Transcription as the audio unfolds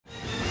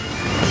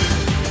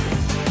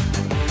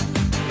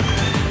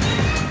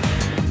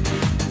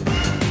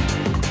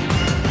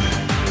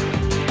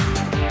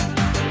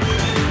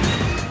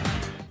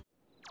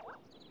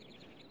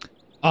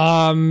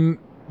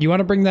You want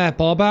to bring that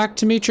ball back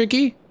to me,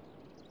 Tricky?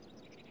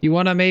 You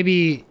want to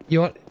maybe...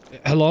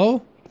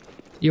 Hello?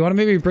 You want to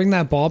maybe bring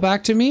that ball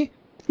back to me?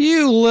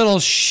 You little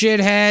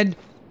shithead.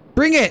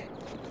 Bring it.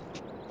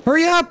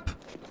 Hurry up.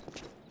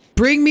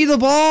 Bring me the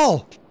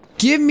ball.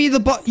 Give me the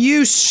ball.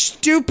 You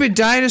stupid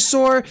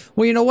dinosaur.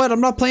 Well, you know what?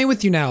 I'm not playing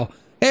with you now.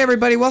 Hey,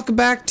 everybody. Welcome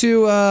back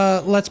to,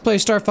 Let's Play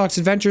Starfox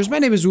Adventures. My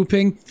name is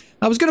Whooping.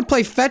 I was going to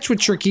play fetch with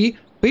Tricky,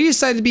 but he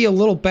decided to be a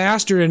little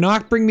bastard and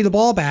not bring me the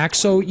ball back.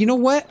 So, you know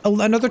what?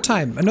 Another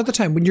time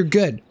when you're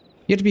good.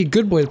 You have to be a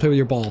good boy to play with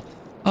your ball.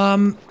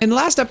 In the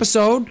last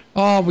episode,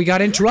 we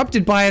got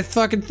interrupted by a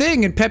fucking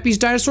thing in Peppy's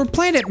Dinosaur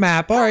Planet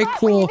map. Alright,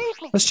 cool.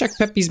 Let's check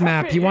Peppy's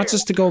map. He wants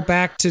us to go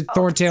back to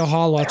Thorntail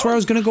Hollow. That's where I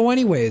was gonna go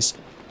anyways.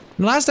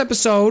 In the last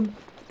episode,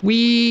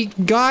 we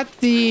got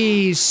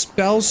the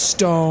Spell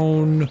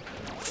Stone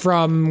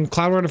from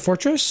Cloudwater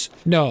Fortress?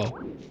 No,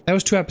 that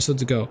was 2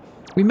 episodes ago.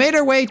 We made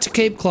our way to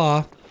Cape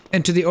Claw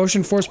and to the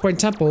Ocean Force Point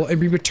Temple, and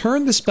we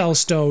returned the Spell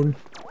Stone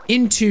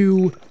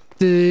into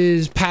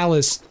the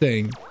palace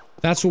thing.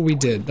 That's what we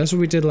did. That's what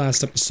we did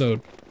last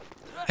episode.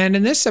 And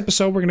in this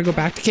episode, we're gonna go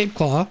back to Cape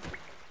Claw.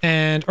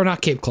 Or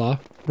not Cape Claw.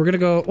 We're gonna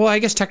go, well, I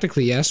guess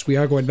technically, yes, we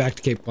are going back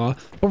to Cape Claw.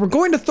 But we're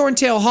going to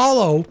Thorntail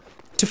Hollow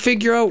to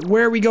figure out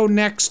where we go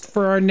next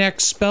for our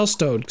next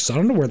Spellstone. Because I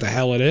don't know where the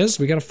hell it is.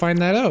 We gotta find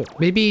that out.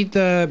 Maybe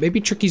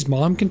Tricky's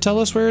mom can tell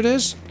us where it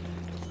is?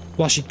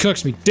 While she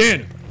cooks me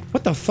dinner.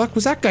 What the fuck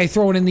was that guy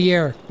throwing in the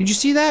air? Did you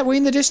see that way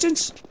in the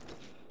distance?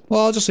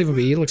 Well, I'll just leave him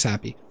be. He looks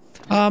happy.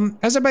 How's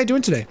everybody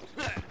doing today?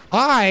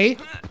 I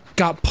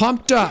got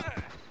pumped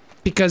up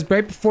because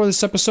right before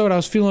this episode I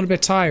was feeling a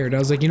bit tired. I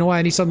was like, you know what,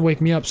 I need something to wake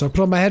me up. So I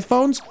put on my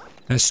headphones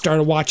and I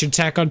started watching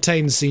Attack on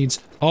Titan scenes.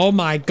 Oh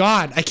my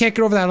god, I can't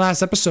get over that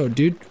last episode,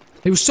 dude.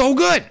 It was so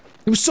good.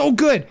 It was so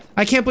good.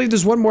 I can't believe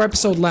there's one more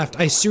episode left.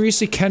 I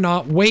seriously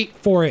cannot wait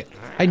for it.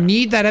 I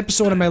need that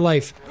episode in my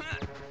life.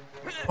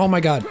 Oh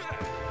my god.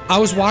 I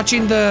was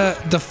watching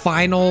the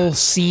final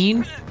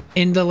scene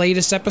in the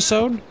latest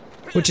episode,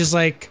 which is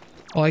like,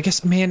 oh, I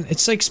guess, man,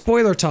 it's like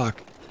spoiler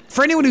talk.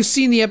 For anyone who's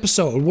seen the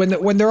episode,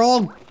 when they're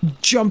all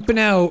jumping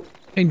out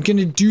and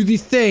gonna do the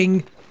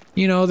thing,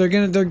 you know, they're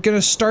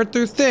gonna start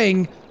their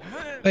thing.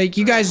 Like,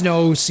 you guys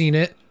know who's seen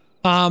it.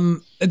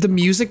 The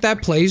music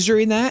that plays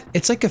during that,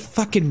 it's like a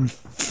fucking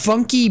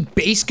funky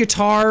bass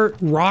guitar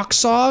rock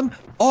song.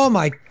 Oh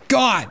my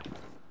god!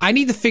 I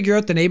need to figure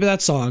out the name of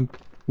that song.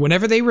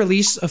 Whenever they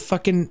release a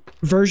fucking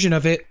version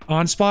of it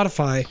on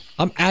Spotify,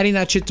 I'm adding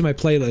that shit to my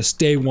playlist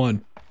day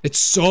one. It's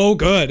so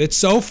good. It's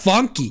so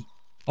funky.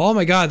 Oh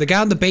my god, the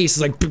guy on the bass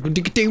is like...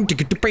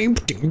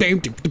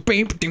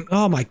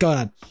 Oh my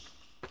god.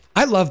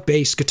 I love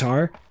bass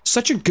guitar.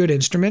 Such a good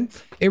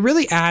instrument. It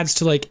really adds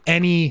to like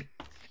any...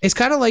 It's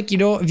kind of like, you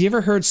know, have you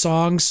ever heard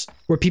songs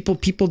where people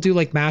do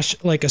like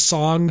like a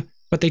song,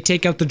 but they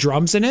take out the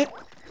drums in it?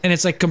 And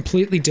it's like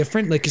completely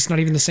different, like it's not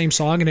even the same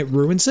song and it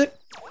ruins it?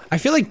 I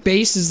feel like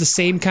bass is the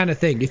same kind of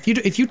thing.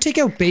 If you take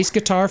out bass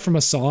guitar from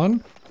a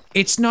song,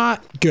 it's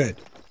not good.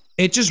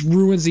 It just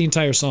ruins the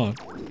entire song.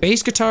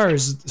 Bass guitar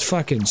is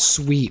fucking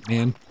sweet,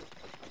 man.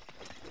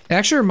 It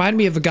actually reminded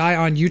me of a guy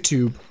on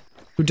YouTube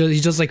who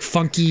does like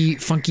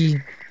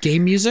funky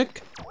game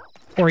music,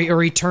 or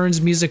he turns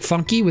music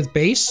funky with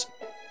bass.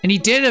 And he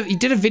did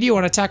a video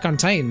on Attack on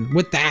Titan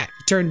with that.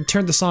 He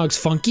turned the songs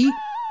funky.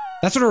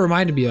 That's what it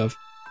reminded me of.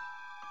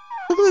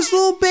 Look at this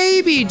little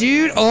baby,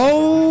 dude.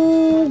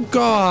 Oh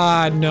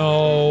god,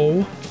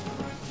 no.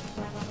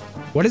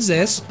 What is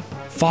this?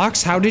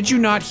 Fox, how did you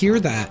not hear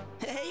that?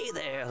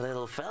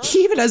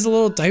 He even has a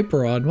little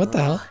diaper on. What the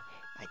hell?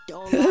 I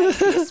don't like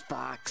this,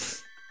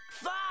 Fox.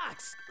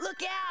 Fox,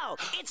 look out!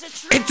 It's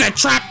a trap! It's a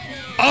trap!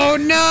 Oh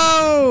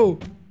no!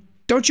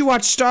 Don't you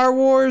watch Star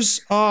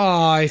Wars?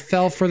 Oh, I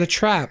fell for the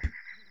trap.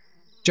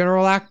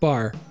 General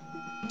Akbar.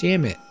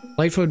 Damn it.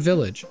 Lightfoot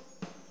Village.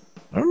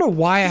 I don't know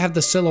why I have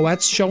the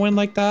silhouettes showing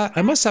like that.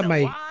 I must have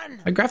my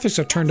graphics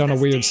are turned on a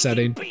weird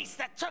setting.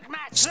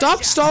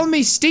 Stop stalling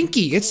me,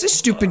 Stinky! It's this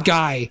stupid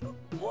guy.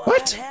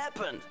 What?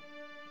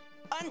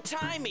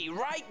 Untie me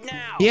right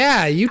now.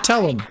 Yeah, you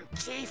tell him.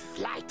 Chief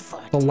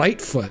Lightfoot. The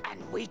Lightfoot.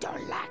 And we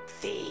don't like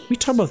thieves. We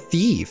talking about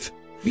thief.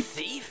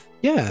 Thief?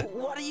 Yeah.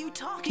 What are you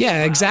talking Yeah,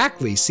 about?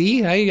 exactly.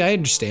 See, I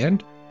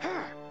understand.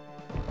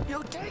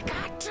 You take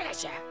our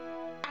treasure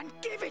and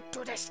give it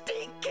to the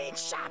stinking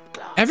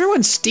shopclaw.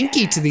 Everyone's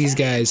stinky to these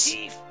guys.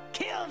 Thief,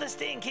 kill the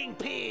stinking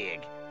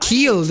pig.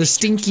 Kill the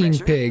stinking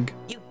pig.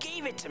 You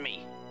gave it to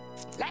me.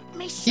 Let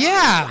me show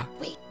Yeah. you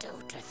what we do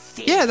to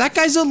thieves. Yeah, that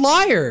guy's a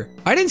liar.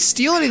 I didn't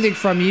steal anything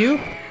from you.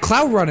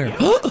 Cloud Runner.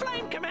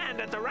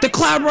 The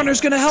Cloud Runner's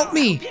gonna help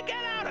me.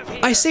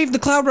 I saved the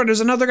Cloud Runners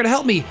and now they're gonna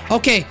help me.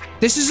 Okay,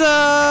 this is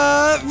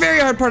a very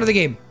hard part of the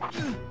game.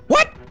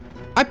 What?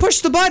 I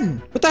pushed the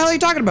button. What the hell are you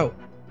talking about?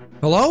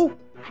 Hello?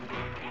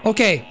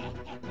 Okay.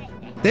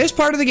 This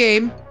part of the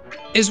game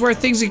is where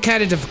things get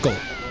kind of difficult.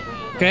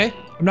 Okay?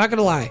 I'm not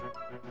gonna lie.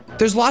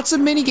 There's lots of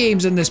mini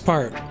games in this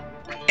part.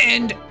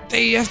 And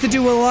they have to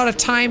do with a lot of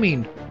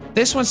timing.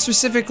 This one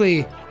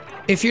specifically,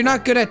 if you're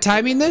not good at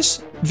timing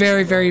this,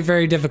 very, very,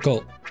 very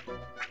difficult.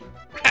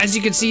 As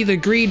you can see, the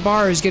green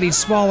bar is getting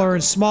smaller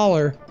and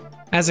smaller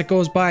as it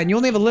goes by, and you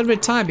only have a little bit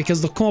of time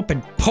because they'll come up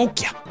and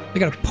poke you.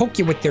 They're gonna poke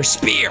you with their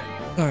spear.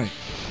 All right.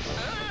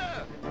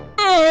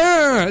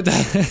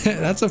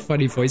 That's a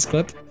funny voice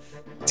clip.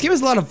 This game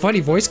has a lot of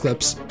funny voice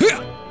clips.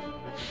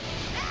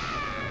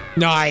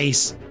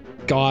 Nice.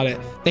 Got it.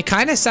 They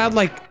kind of sound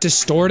like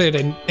distorted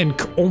and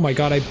oh my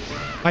god,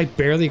 I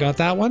barely got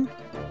that one.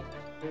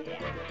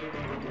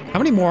 How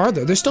many more are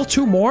there? There's still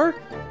 2 more?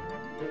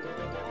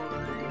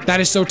 That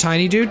is so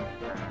tiny, dude.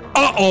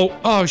 Uh-oh.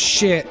 Oh,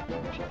 shit.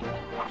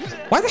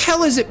 Why the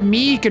hell is it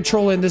me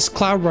controlling this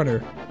Cloud Runner?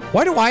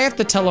 Why do I have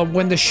to tell him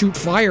when to shoot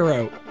fire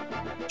out?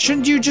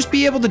 Shouldn't you just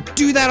be able to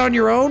do that on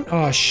your own?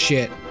 Oh,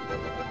 shit.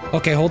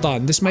 Okay, hold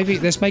on. This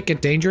might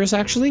get dangerous,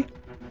 actually.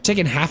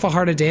 Taking half a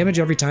heart of damage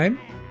every time.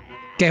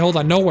 Okay, hold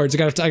on. No words. I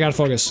gotta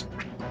focus.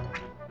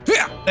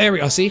 There we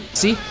go. See?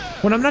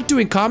 When I'm not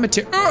doing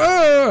commentary.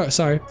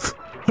 Sorry.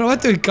 When I'm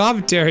not doing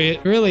commentary,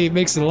 it really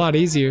makes it a lot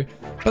easier.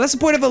 But that's the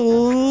point of a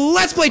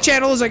Let's Play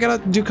channel, is I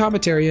gotta do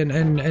commentary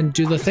and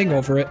do the thing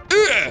over it.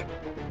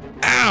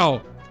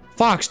 Ow!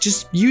 Fox,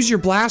 just use your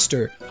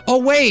blaster. Oh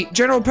wait,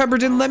 General Pepper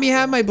didn't let me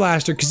have my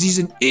blaster because he's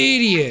an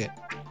idiot.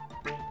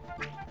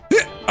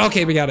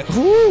 Okay, we got it.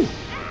 Whoo!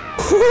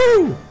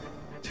 Whoo!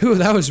 Ooh,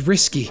 that was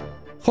risky.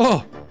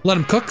 Oh, let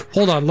him cook.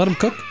 Hold on, let him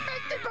cook.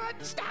 Make the bird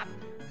stop.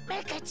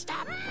 Make it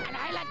stop, and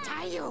I'll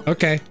untie you.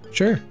 Okay,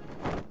 sure.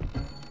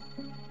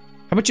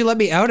 How about you let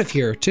me out of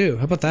here too?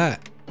 How about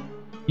that?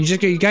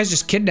 You guys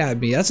just kidnapped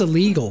me. That's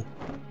illegal.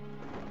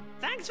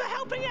 Thanks for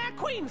helping our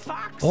queen,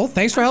 Fox. Oh,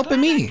 thanks for helping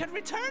me. I can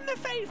return the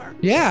favor.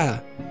 Yeah,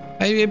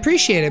 I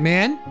appreciate it,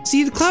 man.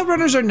 See, the Cloud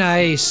Runners are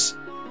nice.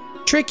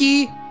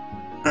 Tricky.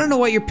 I don't know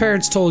what your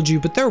parents told you,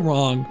 but they're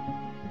wrong.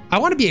 I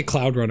want to be a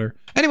Cloud Runner.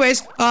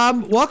 Anyways,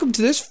 welcome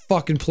to this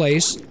fucking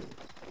place.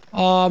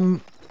 We're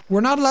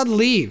not allowed to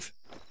leave.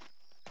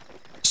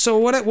 So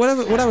what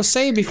I was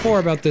saying before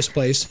about this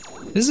place,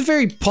 this is a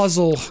very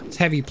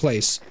puzzle-heavy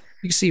place.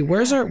 You can see,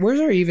 where's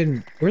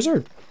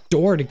our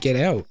door to get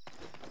out?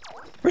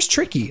 Where's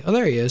Tricky? Oh,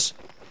 there he is.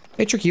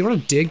 Hey, Tricky, you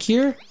want to dig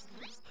here?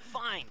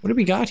 Fine. What do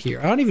we got here?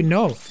 I don't even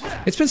know.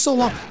 It's been so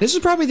long. This is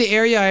probably the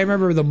area I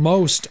remember the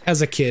most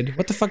as a kid.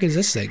 What the fuck is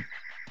this thing?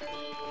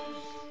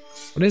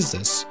 What is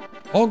this?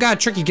 Oh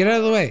god, Tricky, get out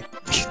of the way.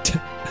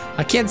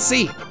 I can't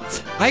see.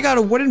 I got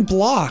a wooden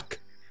block.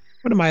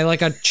 What am I,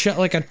 like a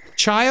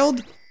child?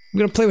 I'm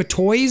gonna play with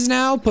toys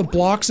now? Put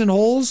blocks in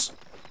holes?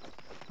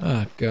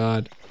 Oh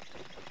god.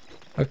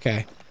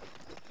 Okay.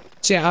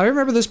 So yeah, I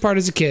remember this part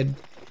as a kid.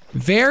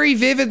 Very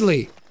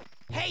vividly.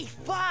 Hey,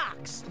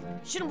 Fox!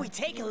 Shouldn't we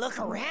take a look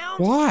around?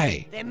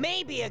 Why? There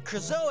may be a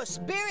Krazoa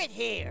spirit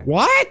here.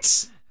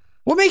 What?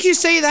 What makes you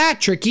say that,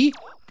 Tricky?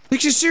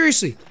 Like,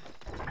 seriously?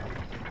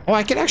 Oh,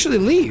 I can actually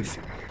leave.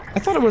 I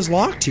thought it was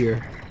locked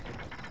here.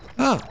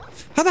 Oh.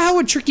 How the hell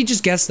would Tricky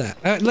just guess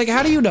that? Like,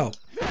 how do you know?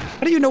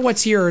 How do you know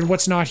what's here and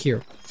what's not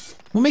here?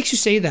 What makes you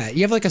say that?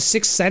 You have like a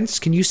sixth sense?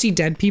 Can you see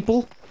dead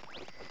people?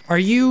 Are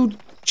you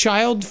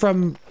child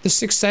from the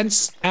Sixth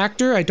Sense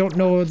actor? I don't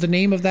know the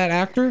name of that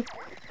actor.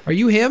 Are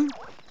you him?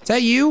 Is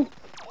that you?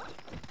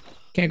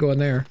 Can't go in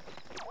there.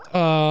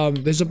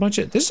 There's a bunch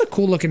of... This is a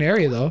cool looking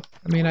area though.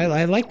 I mean,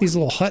 I like these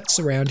little huts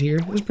around here.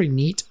 This is pretty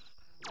neat.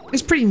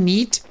 It's pretty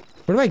neat.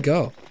 Where do I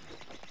go?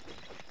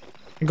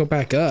 I go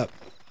back up.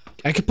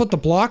 I could put the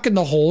block in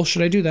the hole.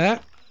 Should I do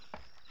that?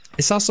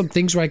 I saw some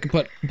things where I could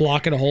put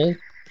block in a hole.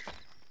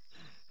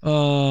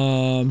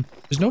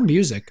 There's no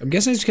music. I'm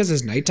guessing it's because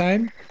it's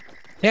nighttime.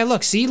 Yeah,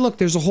 look, see? Look,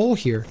 there's a hole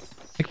here.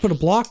 I can put a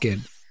block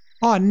in.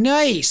 Oh,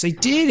 nice! I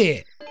did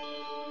it!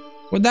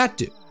 What'd that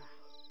do?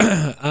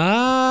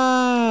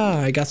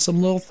 I got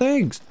some little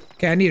things.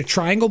 Okay, I need a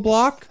triangle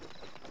block.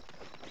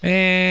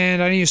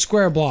 And I need a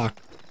square block.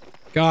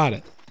 Got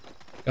it.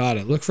 Got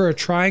it. Look for a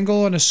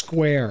triangle and a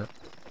square.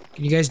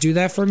 Can you guys do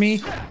that for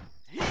me?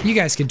 You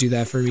guys can do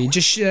that for me.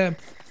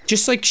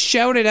 Just like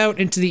shout it out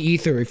into the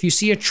ether. If you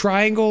see a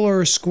triangle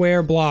or a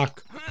square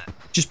block,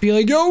 just be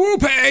like, yo,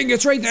 Wu-Pang,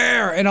 it's right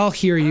there! And I'll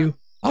hear you.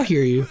 I'll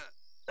hear you.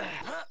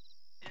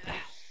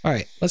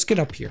 Alright, let's get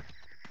up here.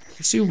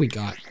 Let's see what we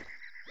got.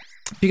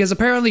 Because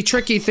apparently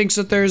Tricky thinks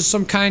that there's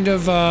some kind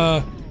of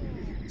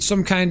fucking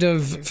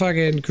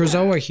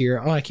Krazoa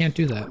here. Oh, I can't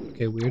do that.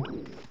 Okay, weird.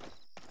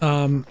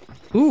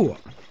 Ooh.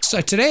 So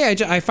today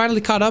I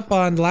finally caught up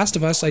on The Last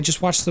of Us. I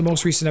just watched the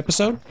most recent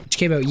episode, which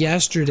came out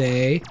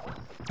yesterday.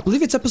 I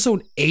believe it's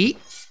episode 8.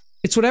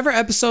 It's whatever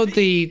episode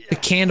the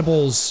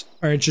cannibals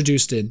are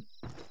introduced in.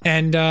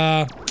 And,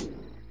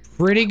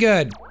 pretty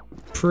good.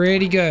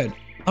 Pretty good.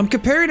 I'm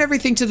comparing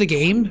everything to the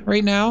game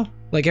right now.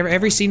 Like,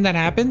 every scene that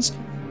happens.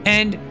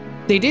 And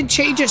they did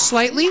change it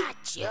slightly,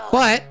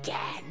 but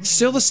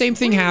still the same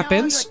thing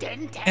happens.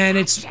 And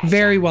it's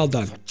very well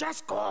done. So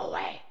just go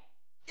away.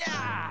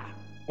 Yeah.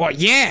 Well,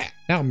 yeah!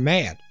 Now I'm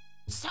mad.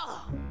 So,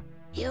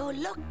 you're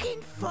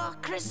looking for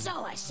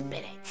Krazoa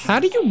spirits? How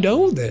do you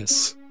know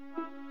this?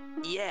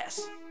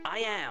 Yes, I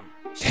am.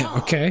 So,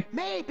 okay.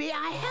 Maybe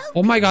I help.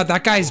 Oh my god,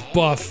 that guy's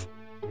buff.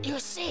 You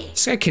see,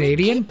 This guy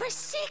Canadian? keep a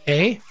secret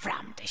Eh?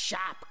 from the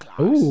sharp claws.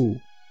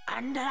 Ooh.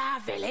 Under our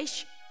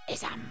village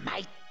is a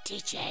mighty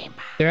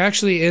chamber. There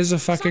actually is a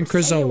fucking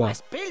Some say it Krazoa.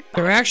 was built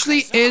by There a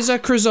actually Krazoa. is a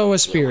Krazoa You wanna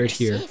spirit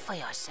here. see for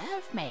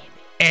yourself, maybe.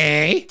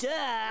 Eh?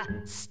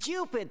 Duh.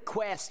 Stupid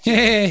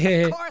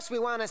question. Of course we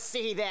want to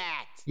see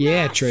that.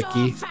 Yeah, Not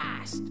Tricky. So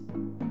fast.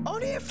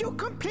 Only if you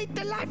complete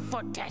the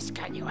Lightfoot test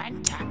can you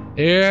enter.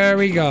 Here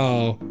we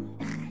go.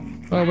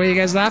 Oh, what are you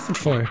guys laughing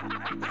for?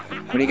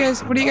 What are you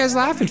guys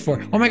laughing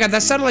for? Oh my god,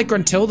 that sounded like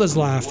Gruntilda's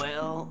laugh.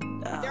 Well,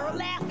 they're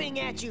laughing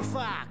at you,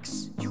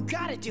 Fox. You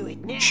gotta do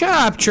it now. Shut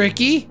up,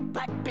 Tricky.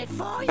 But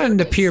before you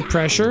Under peer decide,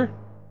 pressure.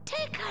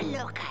 take a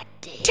look at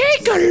this.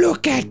 Take a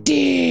look at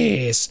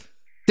this.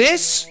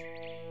 This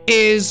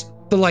is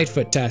the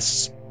Lightfoot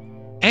tests.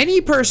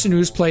 Any person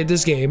who's played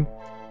this game,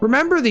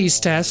 remember these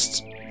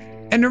tests,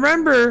 and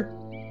remember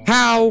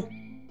how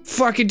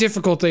fucking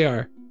difficult they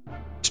are.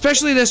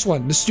 Especially this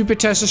one, the stupid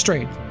test of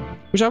strength,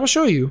 which I will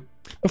show you.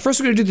 But first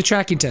we're gonna do the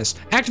tracking test.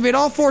 Activate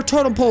all 4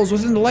 totem poles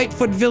within the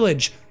Lightfoot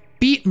village.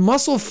 Beat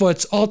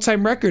Musclefoot's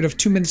all-time record of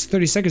 2 minutes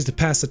 30 seconds to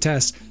pass the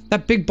test.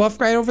 That big buff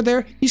guy over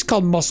there, he's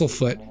called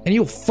Musclefoot, and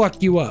he'll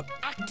fuck you up.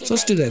 So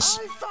let's do this.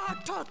 Activate all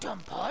 4 totem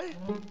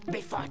pole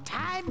before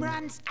time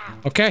runs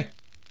out. Okay.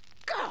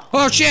 Go.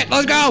 Oh shit,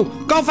 let's go!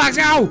 Go Fox,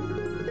 go!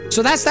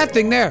 So that's that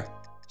thing there.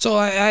 So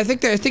I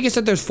think it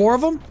said there's 4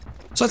 of them.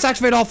 So let's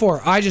activate all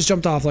 4. I just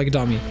jumped off like a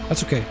dummy.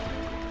 That's okay.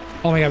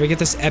 Oh my god, we get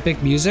this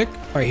epic music.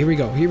 Alright, here we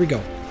go, here we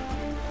go.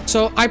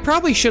 So I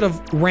probably should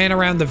have ran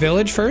around the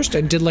village first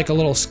and did like a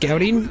little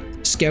scouting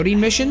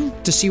mission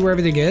to see where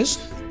everything is.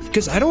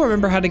 Because I don't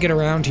remember how to get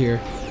around here.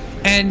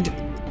 And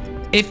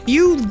if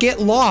you get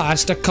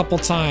lost a couple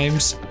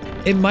times,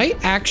 you might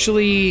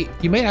actually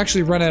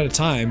run out of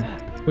time,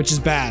 which is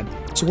bad.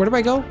 So where do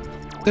I go?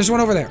 There's one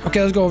over there.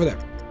 Okay, let's go over there.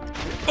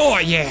 Oh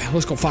yeah,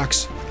 let's go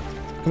Fox.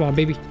 Come on,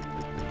 baby.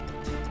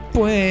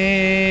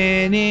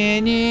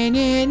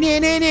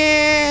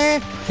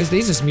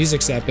 This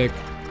music's epic.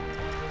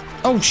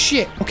 Oh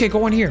shit. Okay,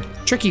 go on here.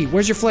 Tricky,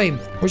 where's your flame?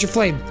 Where's your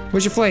flame?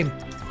 Where's your flame?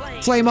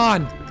 Flame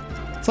on.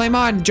 Flame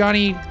on,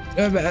 Johnny.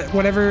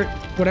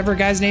 Whatever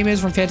guy's name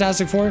is from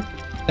Fantastic Four.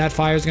 That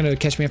fire's gonna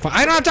catch me on fire.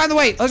 I don't have time to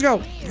wait. Let's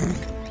go.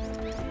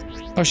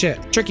 Oh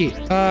shit. Tricky.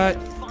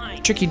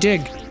 Tricky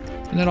dig.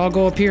 And then I'll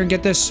go up here and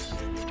get this.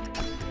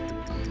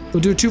 We'll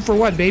do a 2 for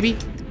 1, baby.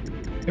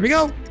 Here we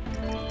go.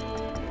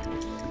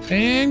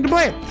 And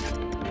play.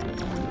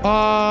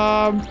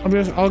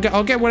 I'll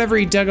get whatever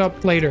he dug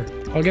up later.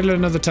 I'll get it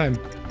another time.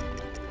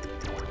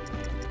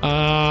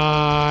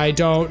 I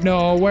don't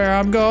know where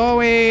I'm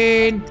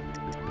going.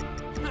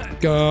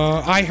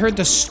 I heard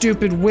the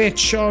stupid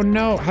witch. Oh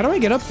no. How do I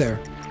get up there?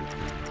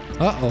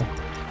 Uh-oh.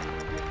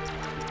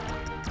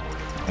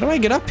 How do I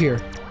get up here?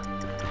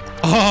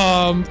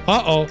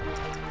 Uh-oh.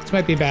 This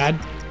might be bad.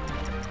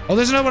 Oh,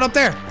 there's another one up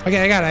there.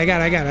 Okay, I got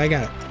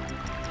it.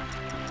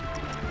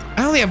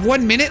 I only have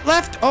 1 minute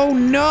left? Oh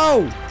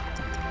no!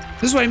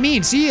 This is what I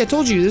mean. See, I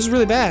told you, this is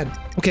really bad.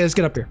 Okay, let's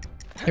get up here.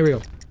 Here we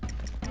go.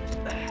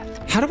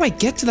 How do I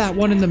get to that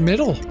one in the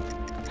middle?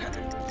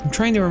 I'm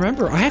trying to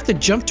remember. I have to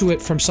jump to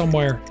it from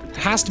somewhere. It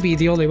has to be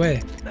the only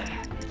way.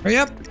 Hurry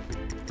up.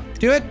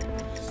 Do it.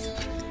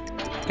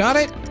 Got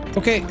it?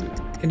 Okay.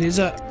 It needs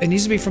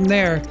to be from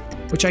there,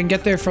 which I can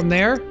get there from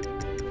there.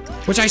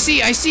 Which I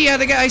see. I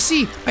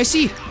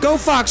see. Go,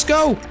 Fox,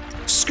 go.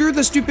 Screw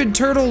the stupid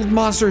turtle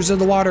monsters in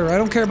the water. I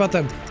don't care about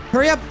them.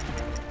 Hurry up.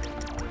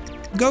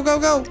 Go.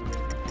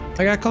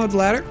 I gotta climb up the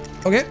ladder.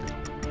 Okay.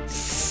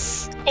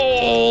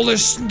 Oh,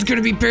 there's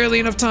gonna be barely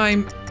enough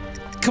time.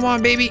 Come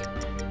on, baby.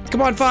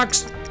 Come on,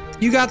 Fox.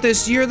 You got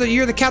this. You're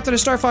the captain of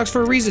Starfox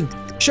for a reason.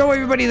 Show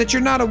everybody that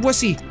you're not a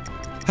wussy.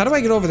 How do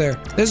I get over there?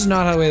 This is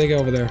not how the way to go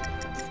over there.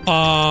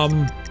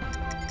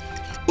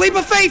 Leap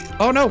of faith!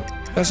 Oh no,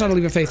 that's not a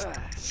leap of faith.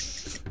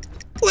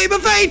 Leap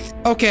of faith!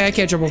 Okay, I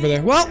can't jump over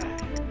there. Well,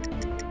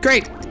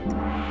 great.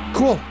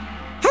 Cool.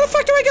 How the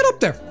fuck do I get up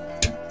there?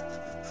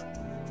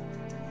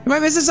 Am I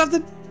missing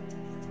something?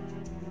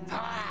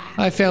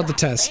 I failed the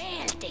test.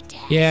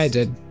 Yeah, I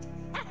did.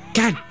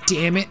 God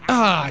damn it.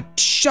 Ah,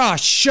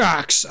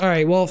 shucks.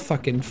 Alright, well,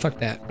 fuck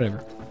that.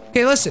 Whatever.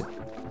 Okay, listen.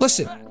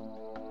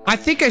 I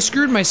think I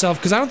screwed myself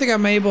because I don't think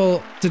I'm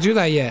able to do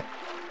that yet.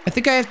 I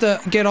think I have to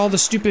get all the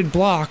stupid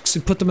blocks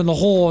and put them in the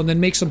hole and then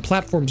make some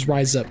platforms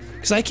rise up.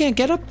 Because I can't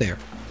get up there.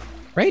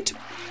 Right?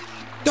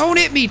 Don't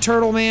hit me,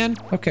 turtle man.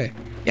 Okay.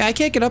 Yeah, I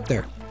can't get up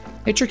there.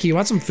 Hey, Tricky, you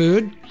want some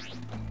food?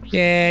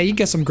 Yeah, you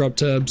get some grub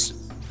tubs.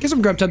 Get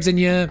some grub tubs in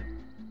ya.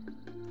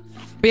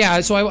 But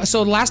yeah, so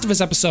the Last of Us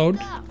episode,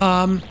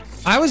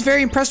 I was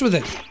very impressed with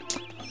it.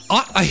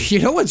 You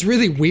know what's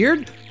really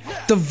weird?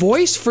 The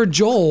voice for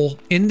Joel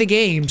in the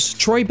games,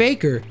 Troy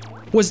Baker,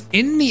 was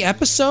in the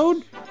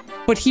episode,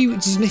 but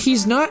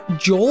he's not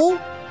Joel.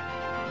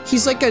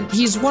 He's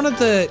one of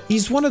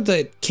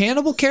the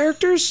cannibal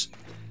characters,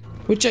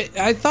 which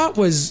I thought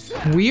was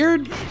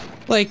weird.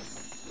 Like,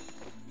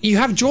 you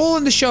have Joel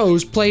in the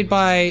shows played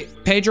by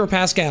Pedro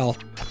Pascal,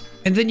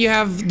 and then you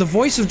have the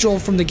voice of Joel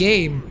from the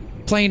game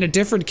playing a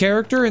different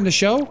character in the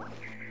show.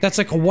 That's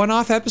like a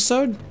one-off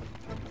episode.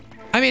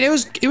 I mean, it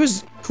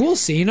was cool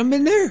seeing him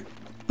in there,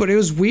 but it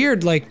was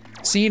weird like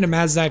seeing him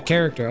as that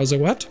character. I was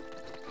like, what?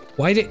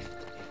 Why did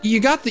you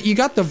got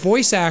the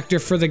voice actor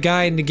for the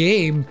guy in the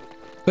game,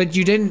 but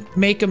you didn't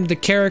make him the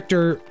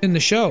character in the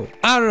show?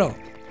 I don't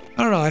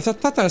know. I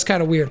thought that was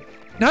kind of weird.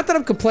 Not that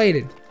I'm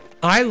complaining.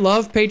 I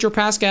love Pedro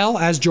Pascal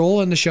as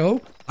Joel in the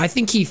show. I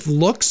think he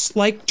looks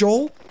like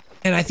Joel,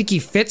 and I think he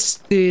fits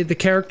the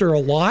character a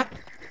lot.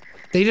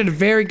 They did a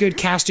very good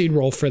casting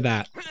role for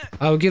that.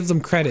 I will give them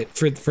credit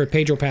for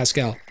Pedro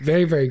Pascal.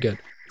 Very, very good.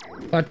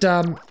 But,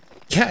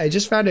 yeah, I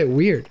just found it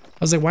weird. I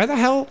was like, why the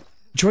hell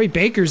Joy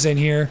Baker's in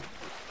here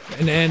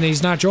and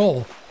he's not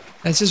Joel?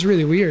 That's just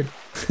really weird.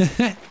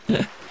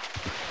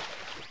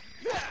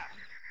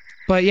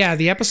 But yeah,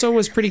 the episode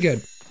was pretty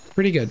good.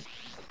 Pretty good.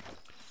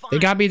 They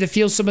got me to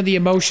feel some of the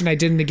emotion I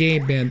did in the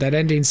game, man. That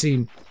ending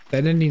scene.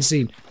 That ending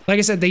scene. Like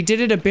I said, they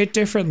did it a bit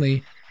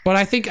differently, but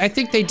I think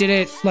they did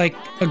it, like,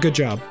 a good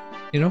job.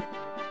 You know?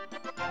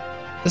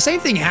 The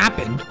same thing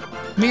happened.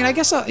 I mean, I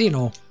guess, you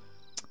know,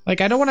 like,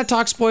 I don't want to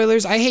talk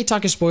spoilers. I hate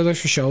talking spoilers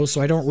for shows,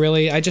 so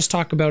I just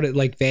talk about it,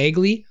 like,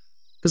 vaguely.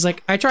 Because,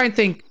 like, I try and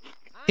think,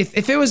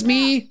 if it was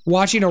me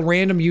watching a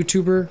random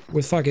YouTuber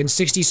with fucking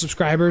 60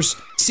 subscribers,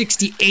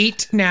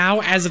 68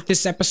 now as of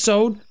this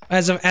episode,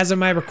 as of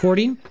my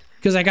recording,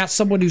 because I got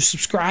someone who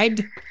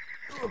subscribed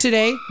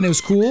today, and it was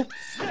cool.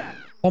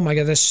 Oh my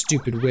god, this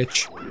stupid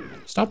witch.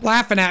 Stop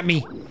laughing at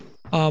me.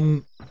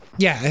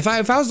 Yeah, if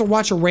I was to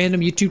watch a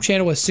random YouTube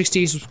channel with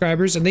 68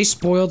 subscribers and they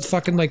spoiled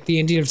fucking like the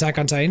ending of Attack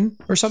on Titan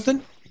or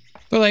something,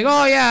 they're like,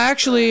 oh yeah,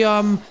 actually,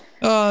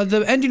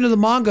 the ending of the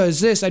manga is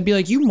this. I'd be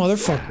like, you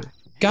motherfucker.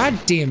 God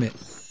damn it.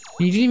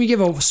 You didn't even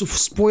give a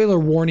spoiler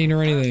warning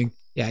or anything.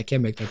 Yeah, I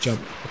can't make that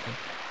jump. Okay.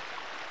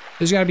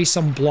 There's gotta be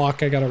some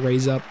block I gotta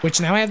raise up,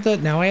 which now I have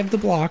the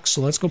blocks,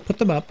 so let's go put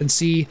them up and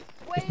see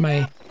if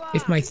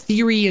my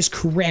theory is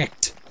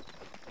correct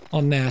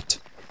on that.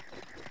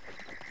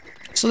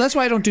 So that's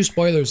why I don't do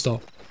spoilers,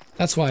 though.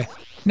 That's why.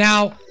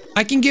 Now,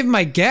 I can give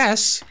my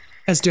guess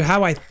as to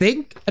how I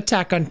think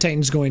Attack on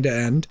Titan's going to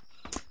end.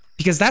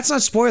 Because that's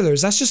not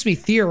spoilers, that's just me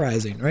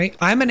theorizing, right?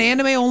 I'm an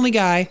anime-only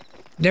guy,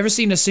 never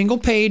seen a single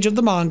page of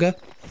the manga,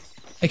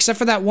 except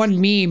for that one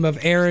meme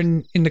of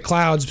Aaron in the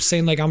clouds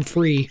saying, like, I'm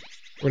free,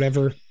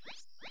 whatever.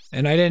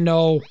 And I didn't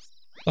know,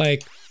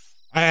 like,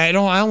 I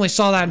only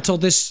saw that until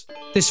this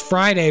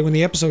Friday when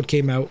the episode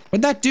came out.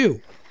 What'd that do?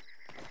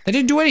 That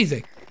didn't do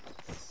anything.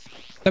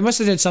 That must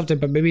have did something,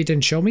 but maybe it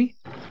didn't show me?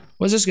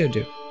 What's this gonna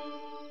do?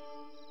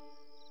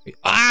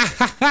 Ah,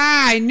 ha,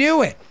 ha, I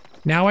knew it!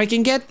 Now I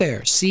can get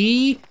there.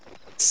 See?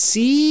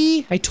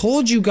 See? I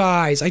told you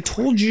guys. I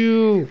told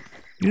you.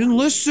 You didn't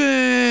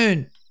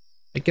listen.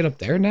 I get up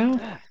there now?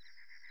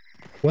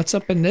 What's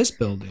up in this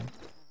building?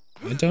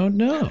 I don't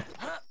know.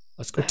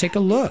 Let's go take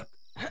a look.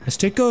 Let's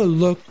take a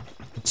look.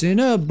 It's in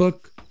a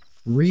book.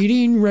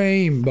 Reading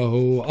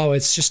Rainbow. Oh,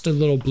 it's just a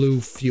little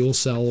blue fuel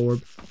cell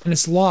orb. And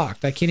it's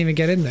locked. I can't even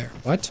get in there.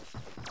 What?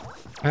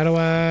 How do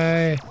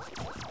I...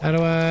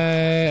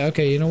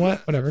 Okay, you know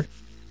what? Whatever.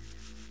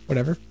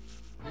 Whatever.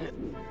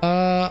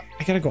 I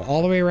gotta go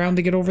all the way around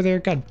to get over there?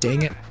 God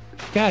dang it.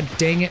 God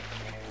dang it.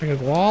 I gotta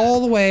go all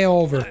the way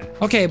over.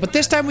 Okay, but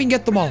this time we can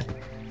get them all.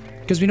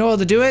 Because we know how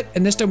to do it,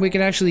 and this time we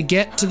can actually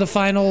get to the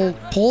final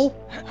pull.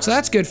 So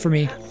that's good for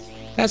me.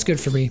 That's good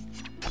for me.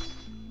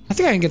 I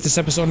think I can get this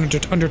episode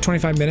under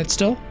 25 minutes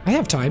still. I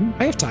have time.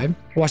 I have time.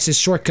 Watch this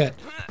shortcut.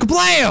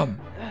 Kablam!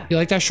 You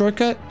like that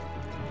shortcut?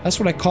 That's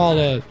what I call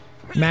a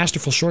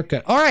masterful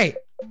shortcut. All right.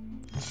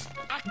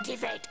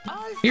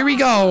 Here we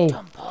go.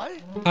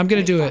 I'm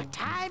gonna do it.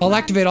 I'll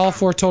activate all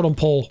 4 totem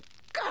pole.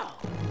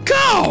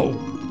 Go!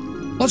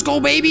 Let's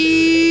go,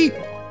 baby!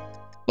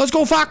 Let's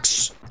go,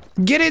 Fox!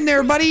 Get in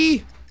there,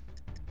 buddy!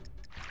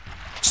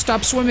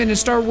 Stop swimming and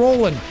start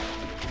rolling.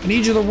 I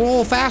need you to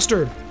roll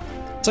faster.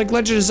 It's like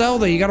Legend of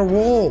Zelda, you gotta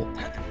roll.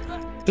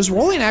 Does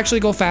rolling actually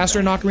go faster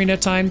in Ocarina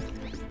of Time?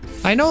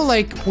 I know,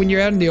 like, when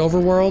you're out in the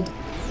overworld,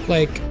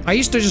 like, I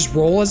used to just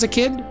roll as a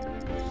kid.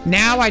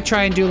 Now I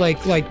try and do,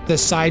 like the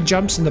side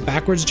jumps and the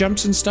backwards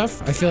jumps and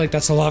stuff. I feel like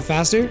that's a lot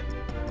faster.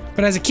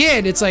 But as a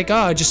kid, it's like,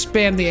 oh, just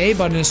spam the A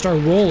button and start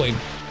rolling.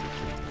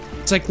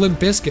 It's like Limp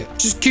Bizkit.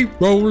 Just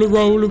keep rolling,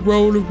 rolling,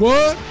 rolling,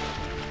 what?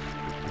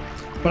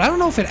 But I don't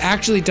know if it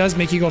actually does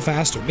make you go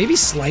faster. Maybe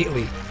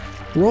slightly.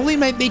 Rolling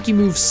might make you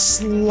move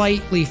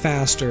slightly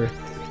faster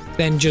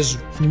than just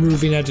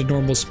moving at a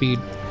normal speed.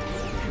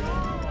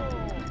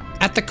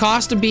 At the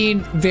cost of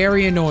being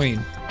very annoying.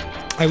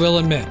 I will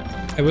admit.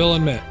 I will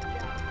admit.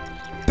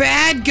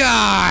 Bad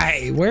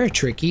guy! Where,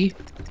 Tricky?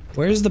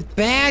 Where's the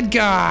bad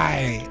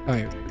guy?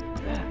 Alright.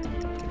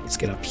 Let's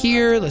get up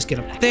here. Let's get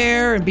up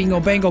there. And bingo,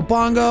 bango,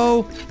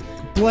 bongo.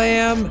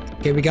 Blam.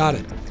 Okay, we got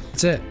it.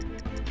 That's it.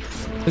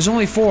 There's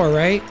only 4,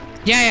 right?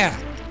 Yeah.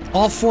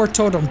 All 4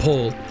 totem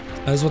pole.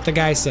 That's what the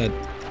guy said.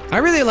 I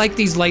really like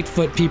these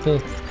Lightfoot people.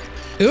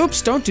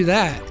 Oops, don't do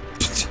that.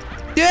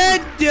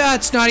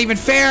 That's not even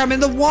fair. I'm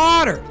in the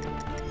water.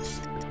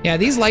 Yeah,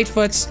 these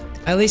Lightfoots,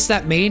 at least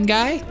that main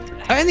guy,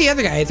 and the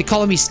other guy, they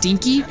call me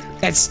Stinky.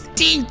 That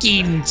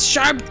stinking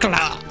sharp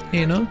claw,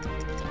 you know?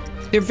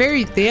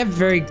 They have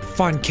very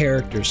fun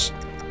characters.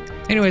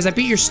 Anyways, I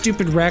beat your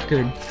stupid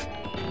record.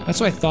 That's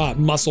what I thought,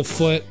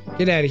 Musclefoot.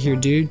 Get out of here,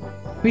 dude.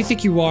 Who do you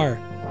think you are?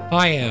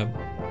 I am.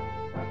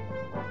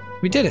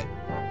 We did it.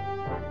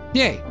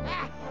 Yay.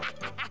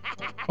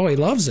 Oh, he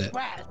loves it.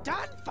 Well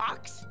done,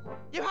 Fox.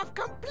 You have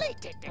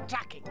completed the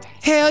tracking test.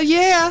 Hell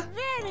yeah.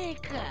 Very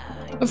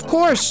good. Of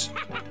course.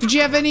 Did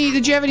you have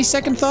any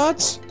second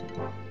thoughts?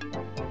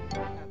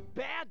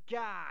 Bad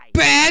guy.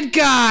 Bad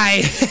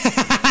guy.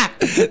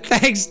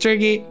 Thanks,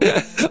 Tricky.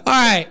 All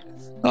right.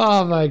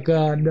 Oh my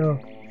God, no.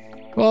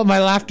 Well, my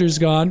laughter's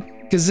gone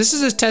because this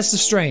is a test of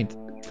strength.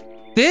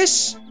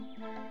 This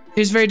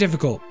is very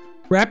difficult.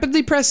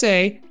 Rapidly press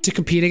A to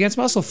compete against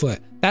Musclefoot.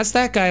 That's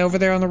that guy over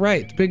there on the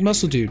right, the big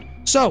muscle dude.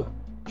 So,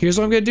 here's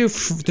what I'm gonna do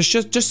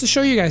just to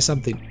show you guys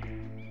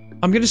something.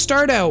 I'm gonna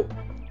start out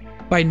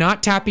by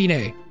not tapping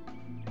A.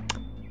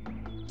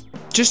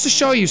 Just to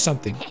show you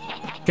something,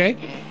 okay?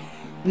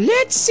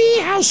 Let's see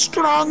how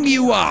strong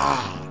you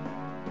are.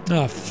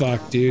 Oh,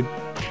 fuck, dude.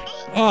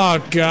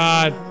 Oh,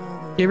 God.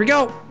 Here we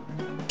go.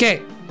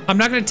 Okay, I'm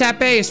not gonna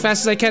tap A as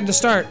fast as I can to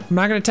start. I'm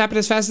not gonna tap it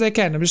as fast as I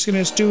can. I'm just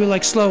gonna do it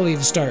like slowly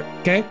to start,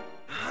 okay?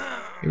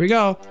 Here we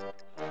go.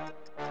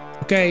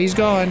 Okay, he's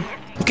going.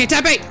 Okay,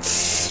 tap A.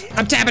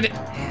 I'm tapping it.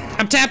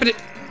 I'm tapping it.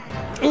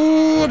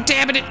 Ooh, I'm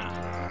tapping it.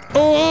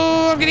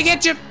 Oh, I'm gonna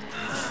get you.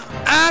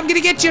 I'm gonna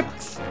get you.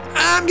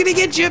 I'm gonna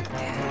get you.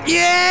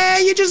 Yeah,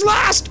 you just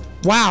lost.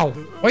 Wow.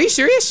 Are you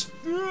serious?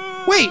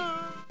 Wait.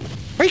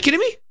 Are you kidding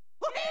me?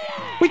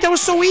 Wait, that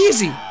was so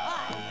easy.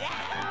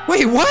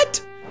 Wait,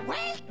 what?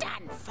 Well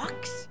done,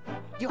 Fox.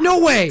 No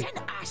way.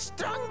 Our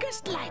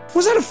strongest light.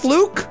 Was that a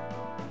fluke?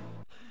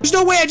 There's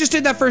no way I just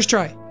did that first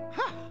try.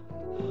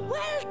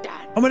 Well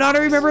done. I'm an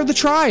honorary member of the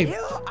tribe.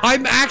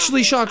 I'm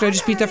actually shocked I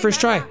just beat that first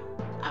try.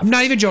 I'm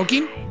not even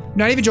joking.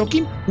 Not even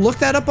joking. Look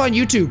that up on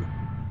YouTube.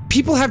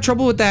 People have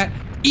trouble with that,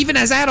 even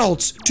as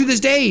adults. To this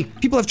day,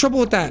 people have trouble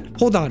with that.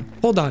 Hold on.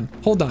 Hold on.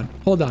 Hold on.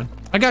 Hold on.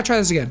 I gotta try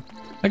this again.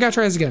 I gotta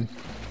try this again.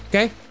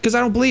 Okay? Because I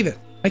don't believe it.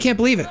 I can't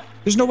believe it.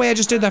 There's no way I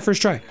just did that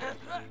first try.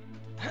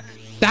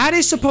 That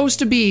is supposed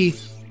to be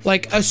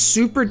like a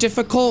super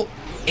difficult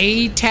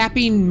A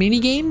tapping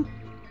minigame.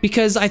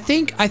 Because I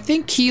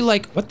think he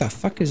like, what the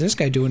fuck is this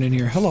guy doing in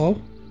here?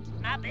 Hello.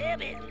 My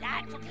babies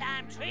like to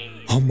climb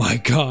trees. Oh my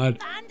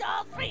God. And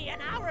all free and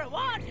I'll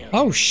reward you.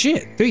 Oh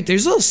shit. Wait,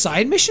 there's little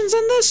side missions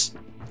in this?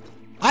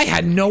 I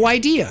had no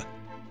idea.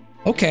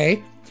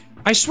 Okay.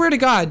 I swear to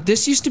God,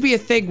 this used to be a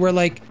thing where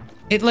like,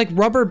 it like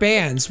rubber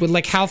bands with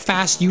like how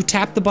fast you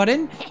tap the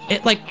button.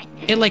 It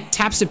like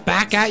taps it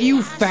back at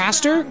you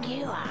faster.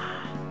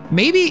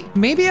 Maybe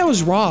I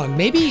was wrong.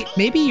 Maybe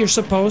you're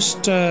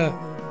supposed to,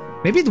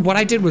 maybe what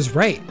I did was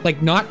right.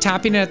 Like not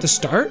tapping it at the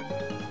start.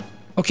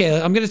 Okay,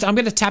 I'm gonna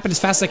tap it as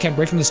fast as I can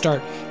right from the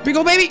start. Here we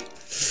go, baby.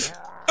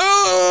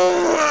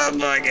 Oh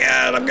my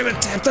God, I'm gonna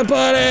tap the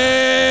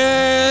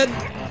button.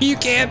 You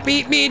can't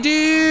beat me,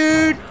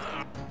 dude.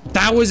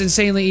 That was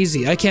insanely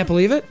easy. I can't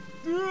believe it.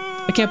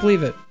 I can't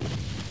believe it.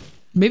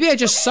 Maybe I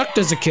just sucked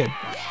as a kid.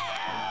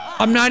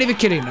 I'm not even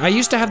kidding. I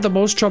used to have the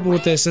most trouble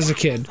with this as a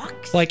kid.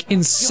 Like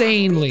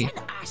insanely.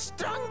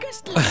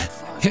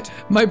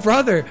 My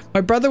brother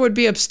would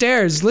be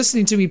upstairs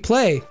listening to me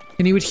play,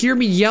 and he would hear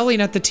me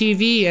yelling at the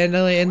TV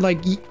and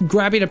like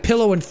grabbing a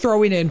pillow and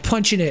throwing it and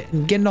punching it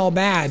and getting all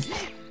mad.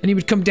 And he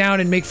would come down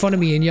and make fun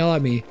of me and yell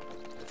at me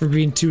for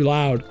being too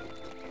loud.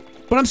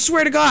 But I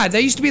swear to God,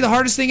 that used to be the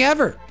hardest thing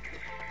ever.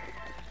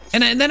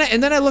 And then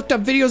I looked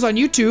up videos on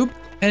YouTube,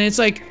 and it's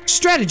like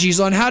strategies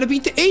on how to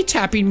beat the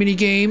A-tapping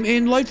minigame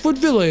in Lightfoot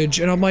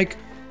Village. And I'm like,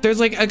 there's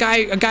like a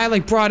guy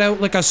like brought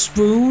out like a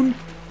spoon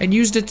and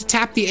used it to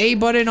tap the A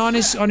button on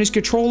his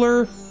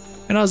controller.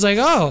 And I was like,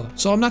 oh,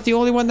 so I'm not the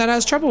only one that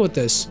has trouble with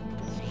this.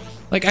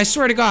 Like, I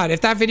swear to God,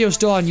 if that video is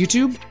still on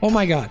YouTube, oh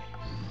my God.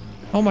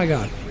 Oh my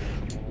God.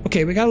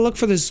 Okay, we gotta look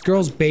for this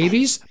girl's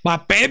babies. My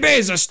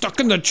babies are stuck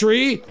in the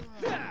tree.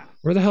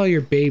 Where the hell are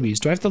your babies?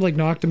 Do I have to like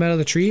knock them out of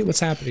the tree? What's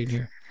happening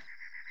here?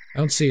 I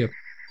don't see them.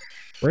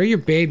 Where are your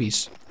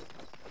babies?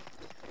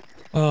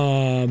 What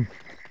am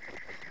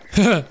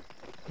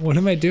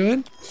I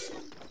doing?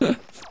 I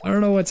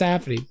don't know what's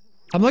happening.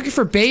 I'm looking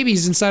for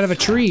babies inside of a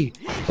tree,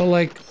 but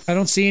like, I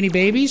don't see any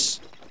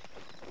babies.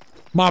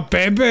 My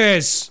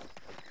babies!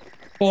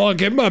 Oh,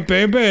 get my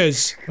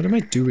babies! What am I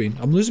doing?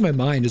 I'm losing my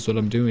mind is what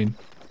I'm doing.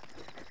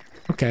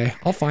 Okay,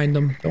 I'll find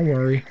them. Don't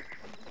worry.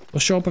 They'll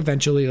show up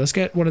eventually. Let's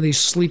get one of these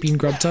sleeping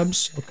grub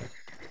tubs. Okay.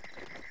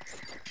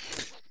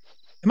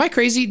 Am I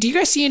crazy? Do you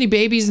guys see any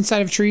babies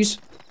inside of trees?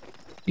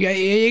 You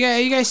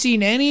guys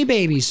seen any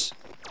babies?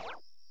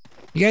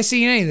 You guys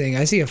seen anything?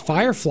 I see a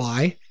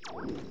firefly.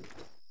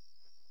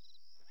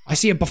 I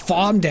see a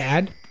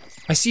Bafomdad.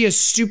 I see a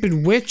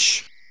stupid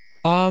witch.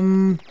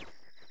 I'm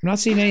not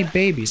seeing any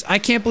babies. I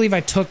can't believe I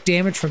took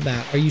damage from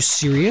that. Are you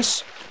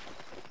serious?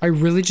 I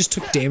really just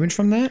took damage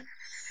from that?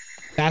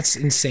 That's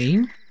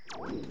insane.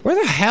 Where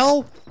the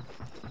hell?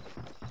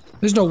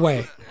 There's no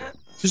way.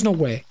 There's no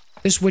way.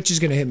 This witch is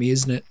gonna hit me,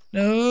 isn't it?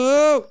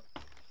 No!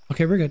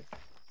 Okay, we're good.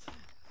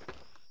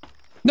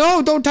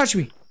 No, don't touch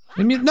me!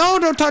 No,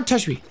 don't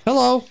touch me.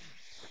 Hello?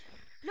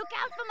 Look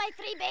out for my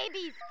 3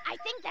 babies. I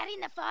think they're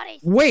in the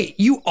forest. Wait,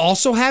 you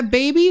also have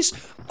babies?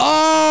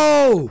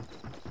 Oh!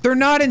 They're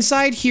not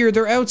inside here.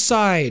 They're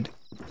outside.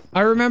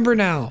 I remember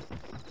now.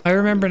 I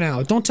remember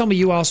now. Don't tell me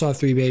you also have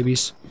 3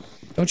 babies.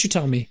 Don't you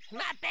tell me.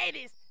 My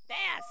babies, they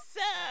are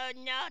so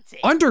naughty.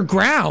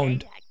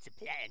 Underground? They like to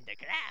play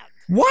underground.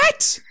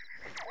 What?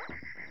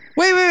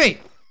 Wait.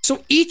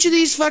 So each of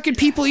these fucking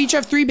people each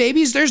have 3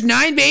 babies? There's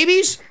 9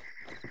 babies?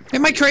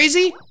 Am I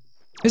crazy?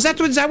 Is that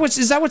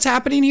what's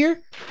happening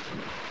here?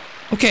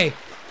 Okay.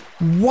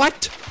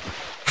 What?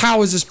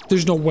 How is this?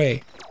 There's no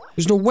way.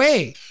 There's no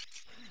way.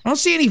 I don't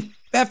see any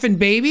effing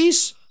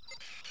babies.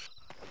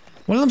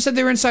 One of them said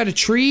they were inside of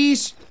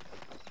trees.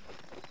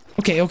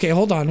 Okay,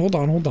 hold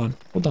on.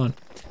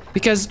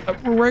 Because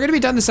we're gonna be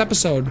done this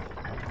episode,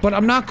 but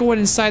I'm not going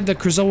inside the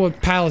Krazoa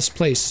Palace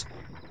place.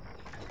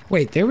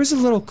 Wait, there was a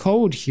little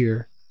code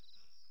here.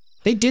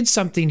 They did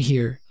something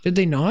here, did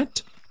they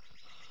not?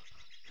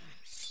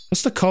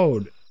 What's the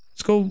code?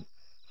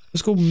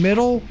 Let's go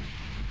middle,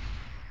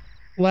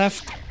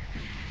 left,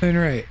 and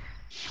right.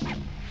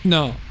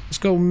 No, let's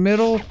go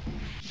middle,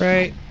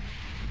 right,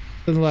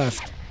 then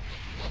left.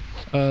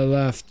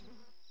 Left.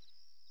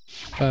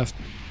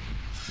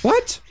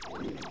 What?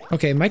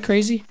 Okay, am I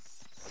crazy?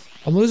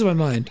 I'm losing my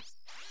mind.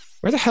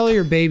 Where the hell are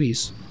your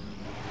babies?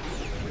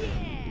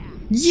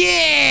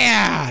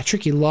 Yeah!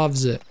 Tricky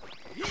loves it.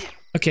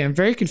 Okay, I'm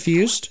very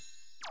confused.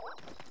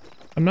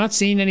 I'm not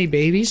seeing any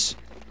babies.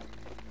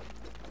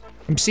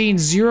 I'm seeing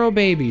 0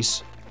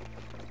 babies.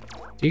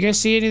 Do you guys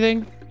see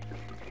anything?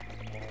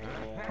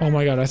 Oh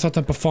my god, I thought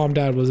that Bafom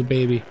Dad was a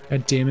baby.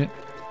 God damn it.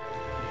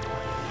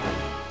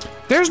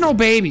 There's no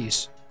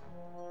babies.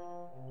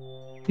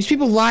 These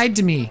people lied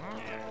to me.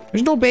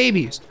 There's no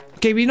babies.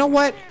 Okay, but you know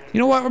what?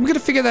 I'm gonna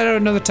figure that out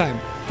another time,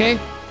 okay?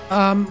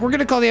 We're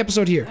gonna call the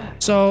episode here.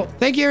 So,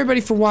 thank you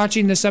everybody for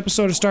watching this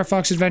episode of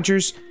Starfox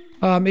Adventures.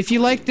 If you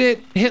liked it,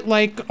 hit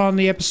like on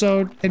the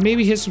episode, and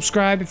maybe hit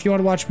subscribe if you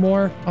want to watch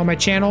more on my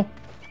channel.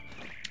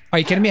 Are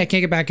you kidding me? I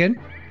can't get back in?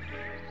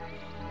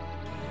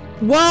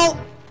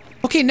 Well,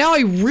 okay, now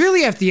I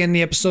really have to end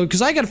the episode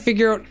because I gotta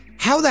figure out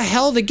how the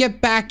hell to get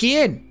back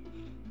in.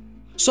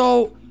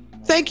 So,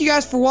 thank you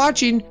guys for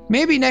watching.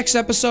 Maybe next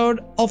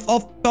episode,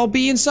 I'll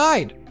be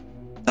inside.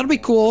 That'll be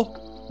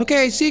cool.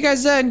 Okay, see you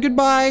guys then.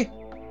 Goodbye.